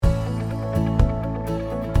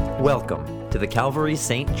Welcome to the Calvary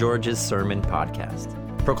St. George's Sermon Podcast,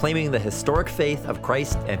 proclaiming the historic faith of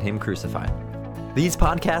Christ and Him crucified. These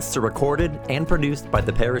podcasts are recorded and produced by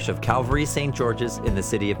the parish of Calvary St. George's in the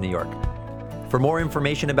city of New York. For more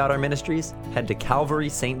information about our ministries, head to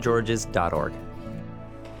calvarystgeorges.org.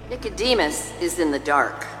 Nicodemus is in the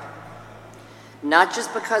dark, not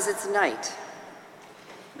just because it's night.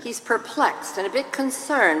 He's perplexed and a bit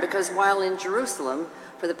concerned because while in Jerusalem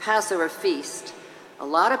for the Passover feast, a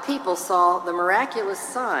lot of people saw the miraculous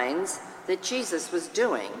signs that Jesus was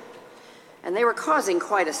doing, and they were causing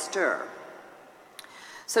quite a stir.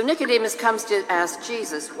 So Nicodemus comes to ask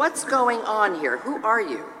Jesus, "What's going on here? Who are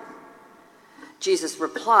you?" Jesus'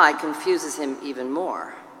 reply confuses him even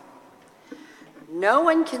more. No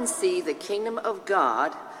one can see the kingdom of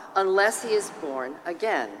God unless he is born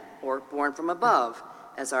again, or born from above,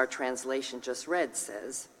 as our translation just read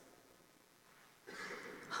says.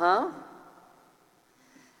 Huh?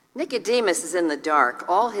 Nicodemus is in the dark.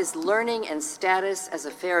 All his learning and status as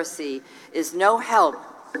a Pharisee is no help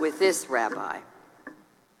with this rabbi.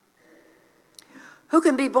 Who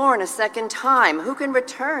can be born a second time? Who can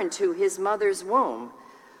return to his mother's womb?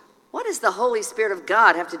 What does the Holy Spirit of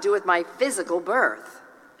God have to do with my physical birth?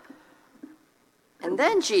 And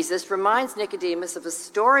then Jesus reminds Nicodemus of a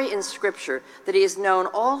story in Scripture that he has known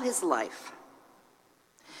all his life.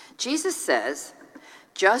 Jesus says,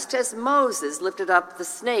 just as Moses lifted up the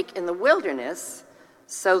snake in the wilderness,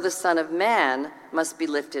 so the Son of Man must be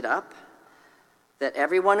lifted up, that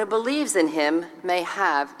everyone who believes in him may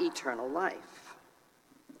have eternal life.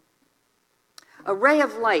 A ray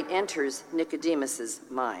of light enters Nicodemus's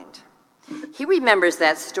mind. He remembers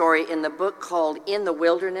that story in the book called In the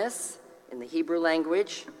Wilderness, in the Hebrew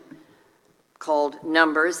language, called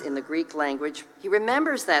Numbers in the Greek language. He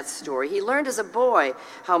remembers that story. He learned as a boy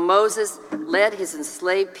how Moses led his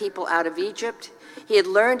enslaved people out of Egypt. He had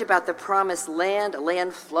learned about the promised land, a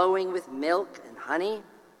land flowing with milk and honey.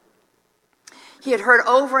 He had heard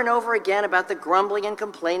over and over again about the grumbling and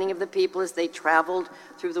complaining of the people as they traveled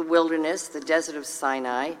through the wilderness, the desert of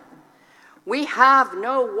Sinai. We have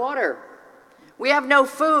no water. We have no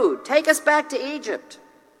food. Take us back to Egypt.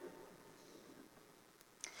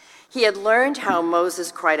 He had learned how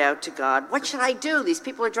Moses cried out to God, "What should I do? These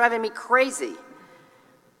people are driving me crazy."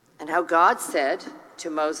 And how God said to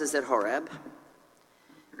Moses at Horeb,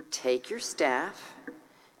 "Take your staff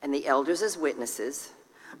and the elders as witnesses,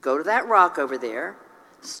 go to that rock over there,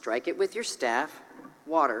 strike it with your staff,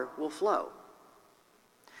 water will flow."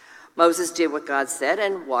 Moses did what God said,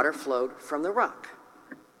 and water flowed from the rock.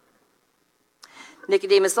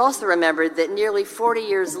 Nicodemus also remembered that nearly 40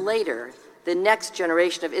 years later, the next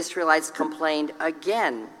generation of Israelites complained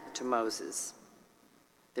again to Moses.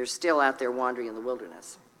 They're still out there wandering in the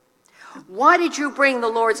wilderness. "Why did you bring the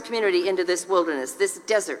Lord's community into this wilderness, this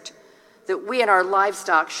desert, that we and our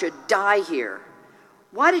livestock should die here?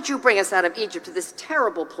 Why did you bring us out of Egypt to this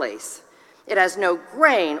terrible place? It has no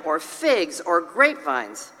grain or figs or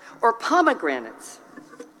grapevines or pomegranates.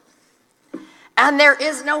 And there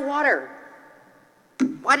is no water.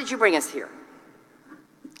 Why did you bring us here?"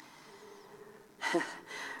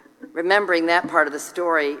 Remembering that part of the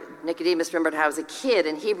story, Nicodemus remembered how as a kid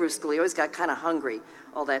in Hebrew school, he always got kind of hungry.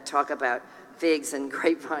 All that talk about figs and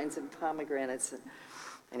grapevines and pomegranates.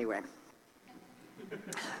 Anyway.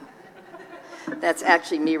 That's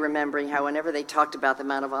actually me remembering how whenever they talked about the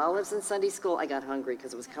Mount of Olives in Sunday school, I got hungry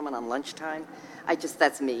because it was coming on lunchtime.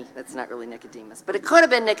 That's me. That's not really Nicodemus. But it could have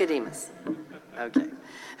been Nicodemus. Okay.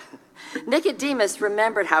 Nicodemus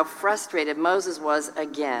remembered how frustrated Moses was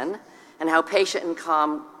again, and how patient and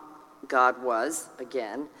calm God was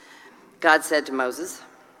again. God said to Moses,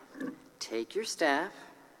 "Take your staff,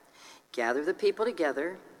 gather the people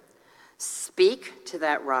together, speak to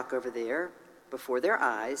that rock over there before their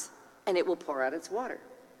eyes, and it will pour out its water."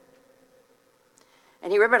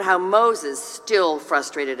 And he remembered how Moses, still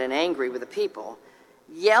frustrated and angry with the people,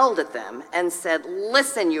 yelled at them and said,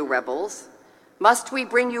 "Listen, you rebels, must we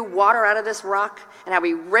bring you water out of this rock?" And how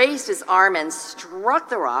he raised his arm and struck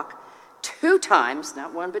the rock 2 times,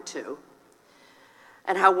 not 1 but 2,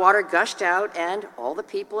 and how water gushed out and all the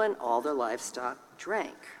people and all their livestock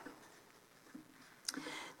drank.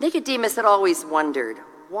 Nicodemus had always wondered,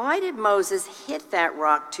 why did Moses hit that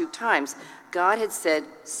rock 2 times? God had said,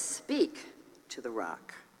 "Speak to the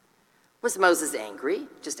rock." Was Moses angry,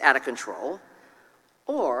 just out of control?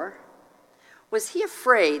 Or was he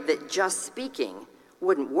afraid that just speaking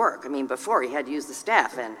wouldn't work? I mean, before he had to use the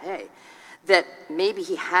staff, and hey, that maybe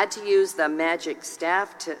he had to use the magic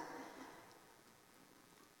staff to...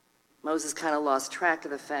 Moses kind of lost track of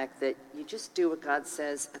the fact that you just do what God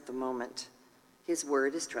says at the moment. His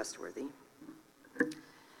word is trustworthy.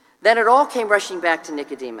 Then it all came rushing back to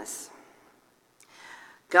Nicodemus.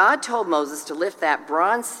 God told Moses to lift that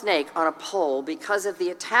bronze snake on a pole because of the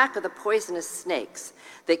attack of the poisonous snakes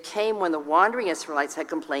that came when the wandering Israelites had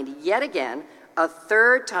complained yet again, a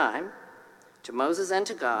third time, to Moses and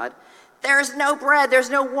to God, "There's no bread, there's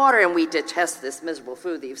no water, and we detest this miserable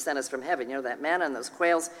food that you've sent us from heaven." You know, that manna and those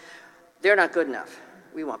quails, they're not good enough.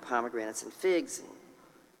 We want pomegranates and figs.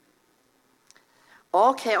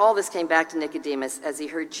 All this came back to Nicodemus as he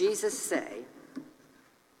heard Jesus say,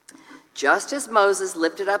 "Just as Moses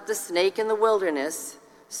lifted up the snake in the wilderness,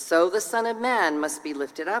 so the Son of Man must be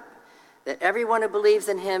lifted up, that everyone who believes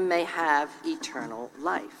in him may have eternal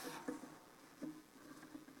life."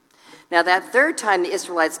 Now, that third time the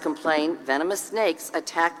Israelites complained, venomous snakes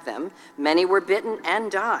attacked them. Many were bitten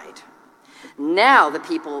and died. Now the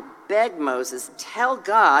people begged Moses, "Tell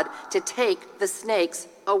God to take the snakes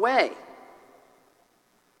away."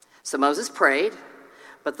 So Moses prayed,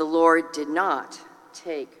 but the Lord did not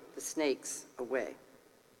take the snakes away.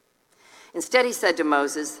 Instead, he said to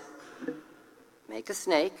Moses, "Make a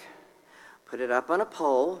snake, put it up on a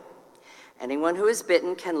pole. Anyone who is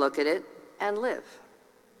bitten can look at it and live."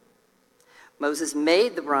 Moses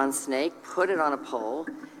made the bronze snake, put it on a pole,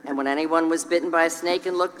 and when anyone was bitten by a snake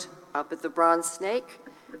and looked up at the bronze snake,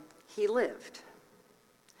 he lived.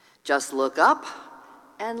 Just look up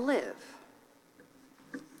and live.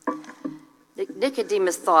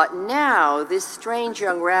 Nicodemus thought, now this strange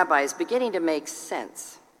young rabbi is beginning to make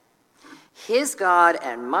sense. His God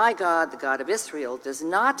and my God, the God of Israel, does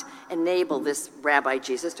not enable this Rabbi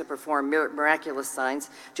Jesus to perform miraculous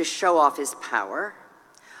signs to show off his power.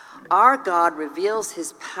 Our God reveals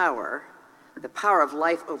his power, the power of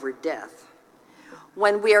life over death,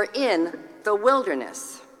 when we are in the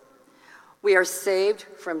wilderness. We are saved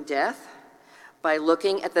from death by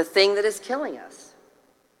looking at the thing that is killing us,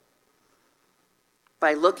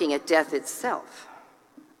 by looking at death itself.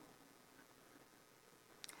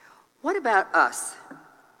 What about us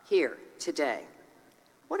here today?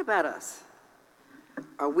 What about us?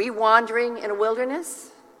 Are we wandering in a wilderness?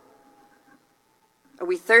 Are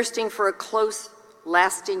we thirsting for a close,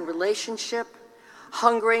 lasting relationship?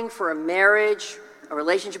 Hungering for a marriage, a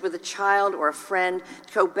relationship with a child or a friend,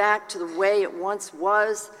 to go back to the way it once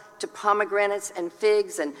was, to pomegranates and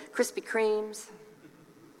figs and Krispy Kremes?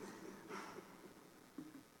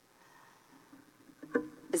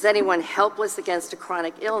 Is anyone helpless against a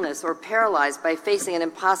chronic illness or paralyzed by facing an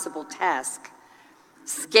impossible task?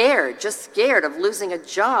 Scared, just scared of losing a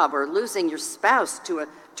job or losing your spouse to a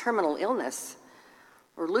terminal illness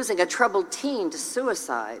or losing a troubled teen to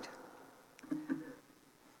suicide?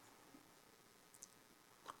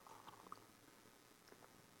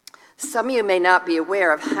 Some of you may not be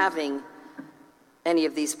aware of having any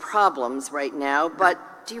of these problems right now,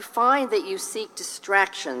 but do you find that you seek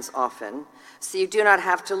distractions often so you do not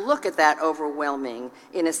have to look at that overwhelming,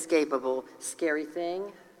 inescapable, scary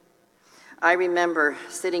thing? I remember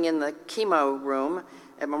sitting in the chemo room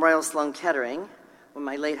at Memorial Sloan Kettering when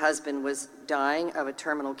my late husband was dying of a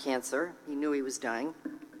terminal cancer. He knew he was dying.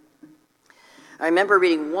 I remember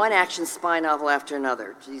reading one action spy novel after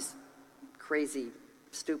another, these crazy,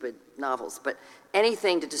 stupid novels, but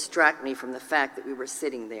anything to distract me from the fact that we were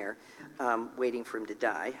sitting there waiting for him to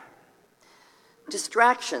die.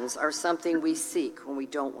 Distractions are something we seek when we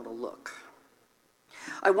don't want to look.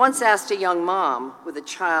 I once asked a young mom with a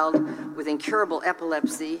child with incurable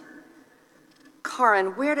epilepsy,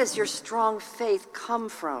 "Karen, where does your strong faith come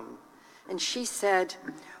from?" And she said,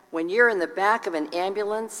 "When you're in the back of an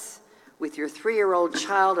ambulance with your 3-year-old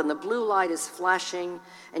child and the blue light is flashing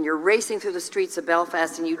and you're racing through the streets of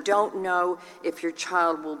Belfast and you don't know if your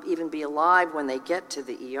child will even be alive when they get to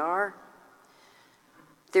the ER,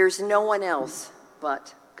 there's no one else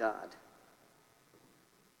but God."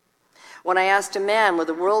 When I asked a man with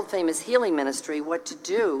a world-famous healing ministry what to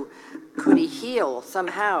do, could he heal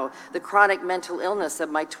somehow the chronic mental illness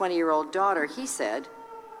of my 20-year-old daughter, he said,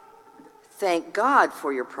 "Thank God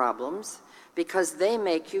for your problems, because they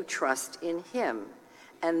make you trust in him,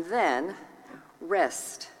 and then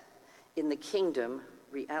rest in the kingdom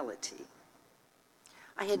reality."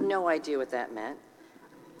 I had no idea what that meant.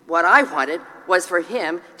 What I wanted was for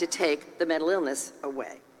him to take the mental illness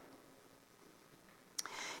away.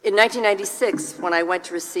 In 1996, when I went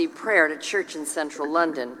to receive prayer at a church in central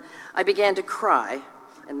London, I began to cry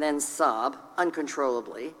and then sob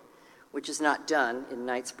uncontrollably, which is not done in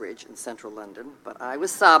Knightsbridge in central London, but I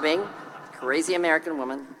was sobbing, crazy American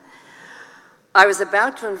woman. I was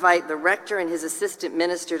about to invite the rector and his assistant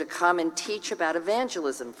minister to come and teach about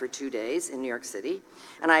evangelism for 2 days in New York City,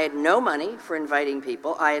 and I had no money for inviting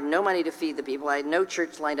people. I had no money to feed the people. I had no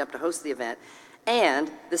church lined up to host the event.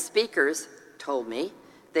 And the speakers told me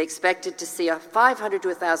they expected to see 500 to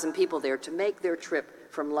 1,000 people there to make their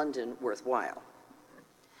trip from London worthwhile.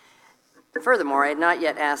 Furthermore, I had not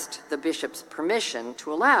yet asked the bishop's permission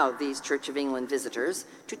to allow these Church of England visitors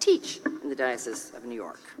to teach in the Diocese of New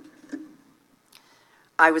York.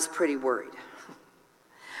 I was pretty worried.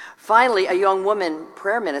 Finally, a young woman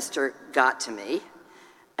prayer minister got to me,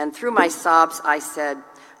 and through my sobs, I said,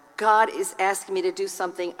 God is asking me to do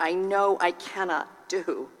something I know I cannot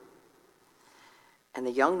do. And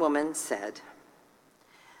the young woman said,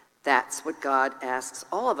 that's what God asks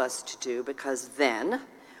all of us to do, because then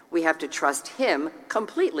we have to trust him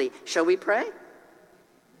completely. Shall we pray?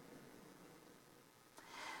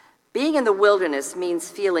 Being in the wilderness means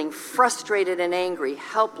feeling frustrated and angry,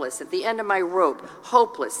 helpless, at the end of my rope,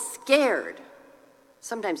 hopeless, scared,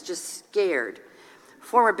 sometimes just scared.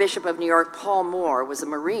 Former Bishop of New York, Paul Moore, was a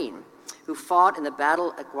Marine who fought in the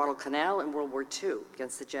battle at Guadalcanal in World War II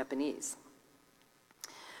against the Japanese.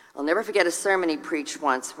 I'll never forget a sermon he preached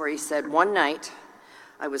once where he said, one night,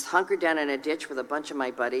 I was hunkered down in a ditch with a bunch of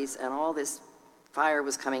my buddies, and all this fire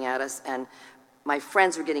was coming at us, and my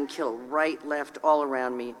friends were getting killed right, left, all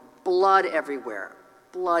around me, blood everywhere,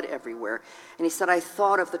 blood everywhere. And he said, I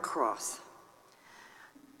thought of the cross.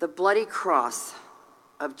 The bloody cross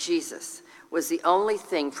of Jesus was the only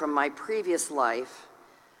thing from my previous life,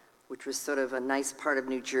 which was sort of a nice part of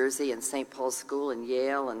New Jersey and St. Paul's School and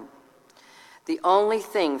Yale, and the only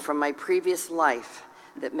thing from my previous life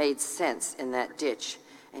that made sense in that ditch.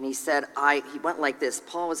 And he said, he went like this.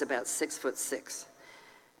 Paul was about 6'6".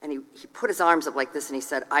 And he put his arms up like this and he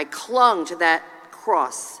said, I clung to that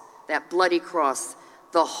cross, that bloody cross,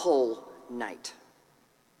 the whole night.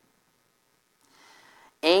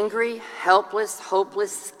 Angry, helpless,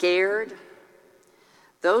 hopeless, scared.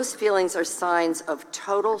 Those feelings are signs of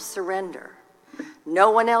total surrender.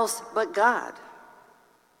 No one else but God.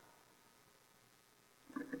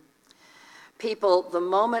 People, the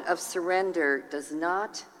moment of surrender does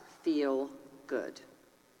not feel good.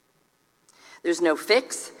 There's no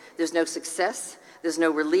fix, there's no success, there's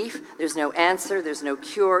no relief, there's no answer, there's no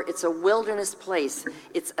cure. It's a wilderness place.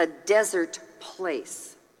 It's a desert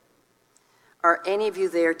place. Are any of you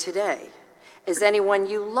there today? Is anyone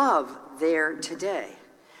you love there today?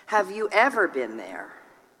 Have you ever been there?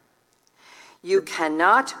 We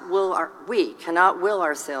cannot will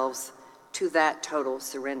ourselves to that total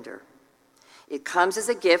surrender. It comes as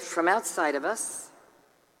a gift from outside of us,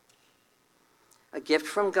 a gift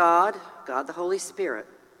from God the Holy Spirit.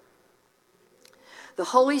 The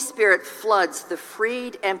Holy Spirit floods the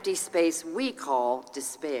freed, empty space we call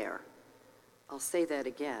despair. I'll say that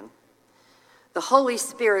again. The Holy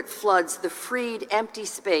Spirit floods the freed, empty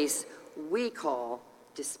space we call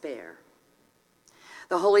despair.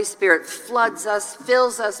 The Holy Spirit floods us,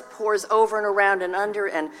 fills us, pours over and around and under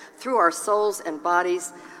and through our souls and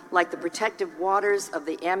bodies like the protective waters of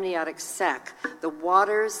the amniotic sac, the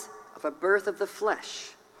waters of a birth of the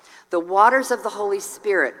flesh. The waters of the Holy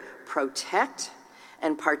Spirit protect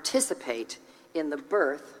and participate in the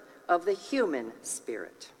birth of the human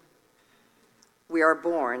spirit. We are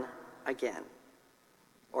born again,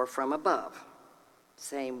 or from above,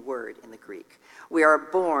 same word in the Greek. We are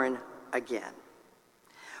born again.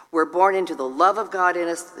 We're born into the love of God in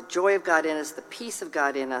us, the joy of God in us, the peace of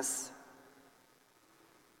God in us.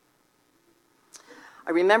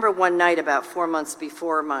 I remember one night about 4 months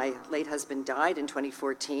before my late husband died in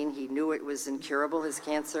 2014. He knew it was incurable, his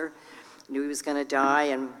cancer, knew he was going to die,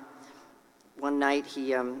 and one night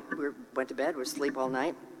we went to bed, we were asleep all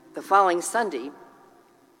night. The following Sunday,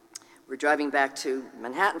 we're driving back to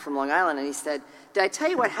Manhattan from Long Island, and he said, did I tell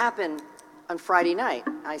you what happened on Friday night?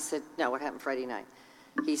 I said, no, what happened Friday night?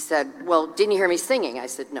 He said, well, didn't you hear me singing? I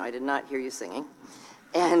said, no, I did not hear you singing.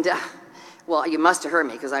 And, well, you must have heard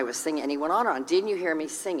me because I was singing. And he went on, didn't you hear me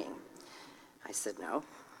singing? I said, no.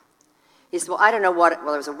 He said, well, I don't know whether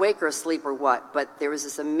I was awake or asleep or what, but there was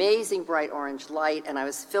this amazing bright orange light, and I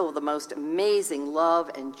was filled with the most amazing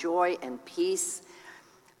love and joy and peace.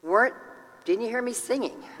 Didn't you hear me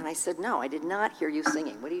singing? And I said, no, I did not hear you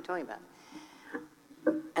singing. What are you talking about?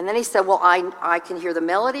 And then he said, well, I can hear the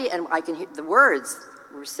melody and I can hear the words.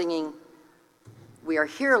 We're singing, we are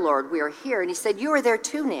here, Lord, we are here. And he said, you were there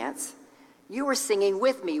too, Nance. You were singing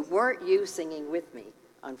with me. Weren't you singing with me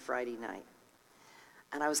on Friday night?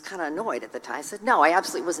 And I was kind of annoyed at the time. I said, no, I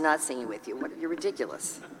absolutely was not singing with you. You're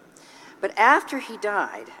ridiculous. But after he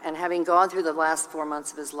died, and having gone through the last 4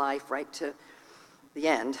 months of his life, right to the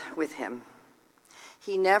end with him,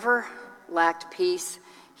 he never lacked peace.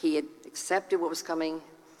 He had accepted what was coming.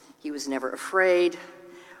 He was never afraid.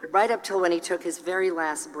 Right up till when he took his very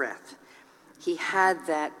last breath, He had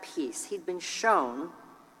that peace. He'd been shown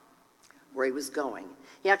where he was going.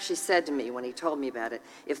 He actually said to me when he told me about it,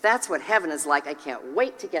 if that's what heaven is like, I can't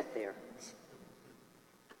wait to get there.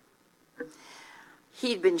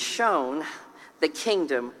 He'd been shown the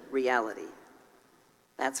kingdom reality.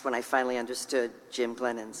 That's when I finally understood Jim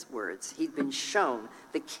Glennon's words. He'd been shown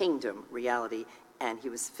the kingdom reality, and he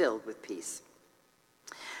was filled with peace.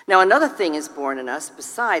 Now, another thing is born in us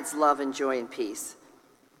besides love and joy and peace.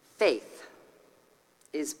 Faith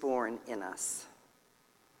is born in us.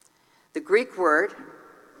 The Greek word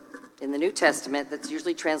in the New Testament that's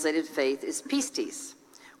usually translated faith is pistis,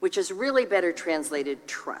 which is really better translated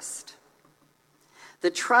trust. The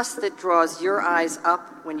trust that draws your eyes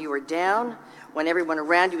up when you are down, when everyone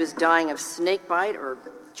around you is dying of snakebite or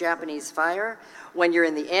Japanese fire, when you're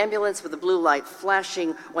in the ambulance with the blue light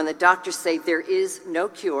flashing, when the doctors say there is no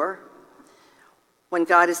cure, when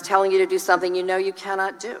God is telling you to do something you know you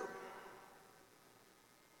cannot do.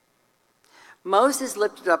 Moses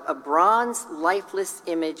lifted up a bronze, lifeless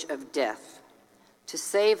image of death to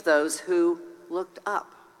save those who looked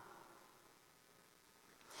up.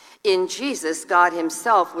 In Jesus, God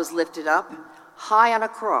himself was lifted up high on a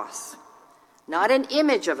cross, not an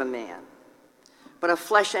image of a man, but a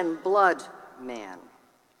flesh and blood man,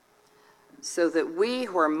 so that we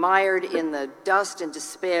who are mired in the dust and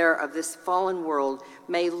despair of this fallen world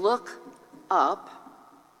may look up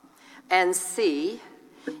and see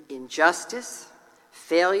injustice,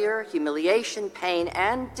 failure, humiliation, pain,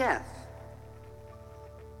 and death,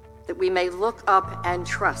 that we may look up and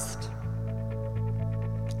trust,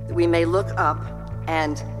 that we may look up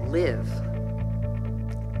and live.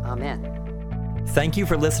 Amen. Thank you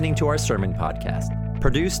for listening to our sermon podcast,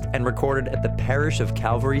 produced and recorded at the parish of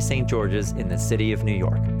Calvary St. George's in the city of New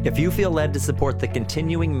York. If you feel led to support the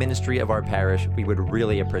continuing ministry of our parish, we would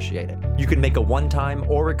really appreciate it. You can make a one-time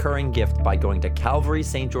or recurring gift by going to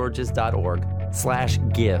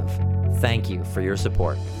calvarystgeorges.org/give. Thank you for your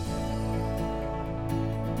support.